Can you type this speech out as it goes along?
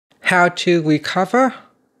how to recover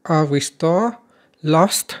or restore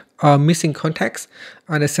lost or missing contacts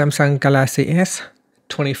on the Samsung Galaxy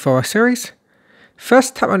S24 series.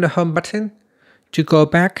 First, tap on the home button to go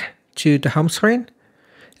back to the home screen.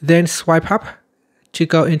 Then swipe up to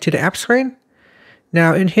go into the app screen.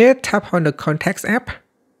 Now in here, tap on the Contacts app.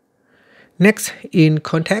 Next, in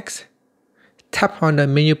Contacts, tap on the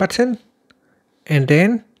menu button and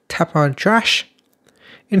then tap on Trash.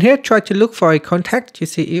 In here, try to look for a contact to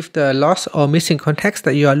see if the lost or missing contacts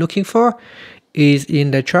that you are looking for is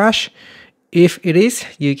in the trash. If it is,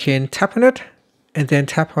 you can tap on it and then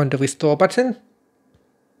tap on the Restore button.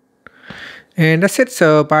 And that's it.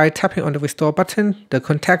 So by tapping on the Restore button, the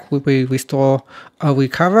contact will be restored or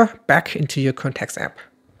recover back into your Contacts app.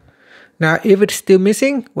 Now, if it's still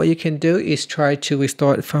missing, what you can do is try to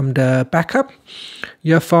restore it from the backup.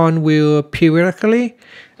 Your phone will periodically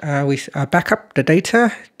back up the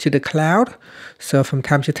data to the cloud. So from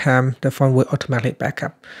time to time, the phone will automatically back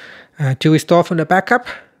up. To restore from the backup,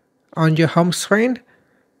 on your home screen,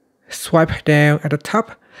 swipe down at the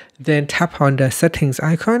top, then tap on the settings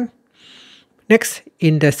icon. Next,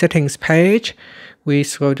 in the settings page, we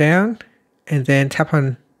scroll down and then tap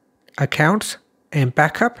on Accounts and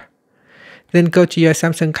Backup. Then go to your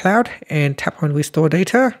Samsung Cloud and tap on Restore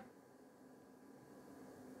Data.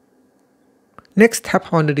 Next,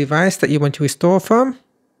 tap on the device that you want to restore from.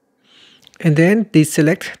 And then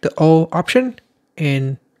deselect the All option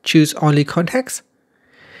and choose Only Contacts.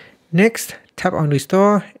 Next, tap on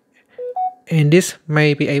Restore. And this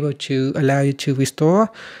may be able to allow you to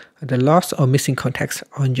restore the lost or missing contacts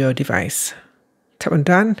on your device. Tap on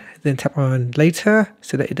Done, then tap on Later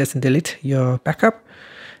so that it doesn't delete your backup.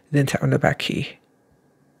 Then tap on the back key.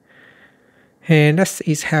 And that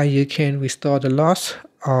is how you can restore the lost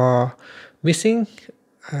or missing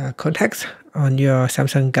contacts on your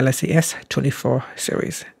Samsung Galaxy S24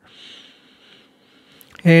 series.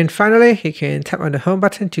 And finally, you can tap on the home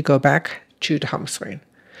button to go back to the home screen.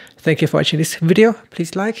 Thank you for watching this video.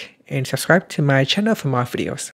 Please like and subscribe to my channel for more videos.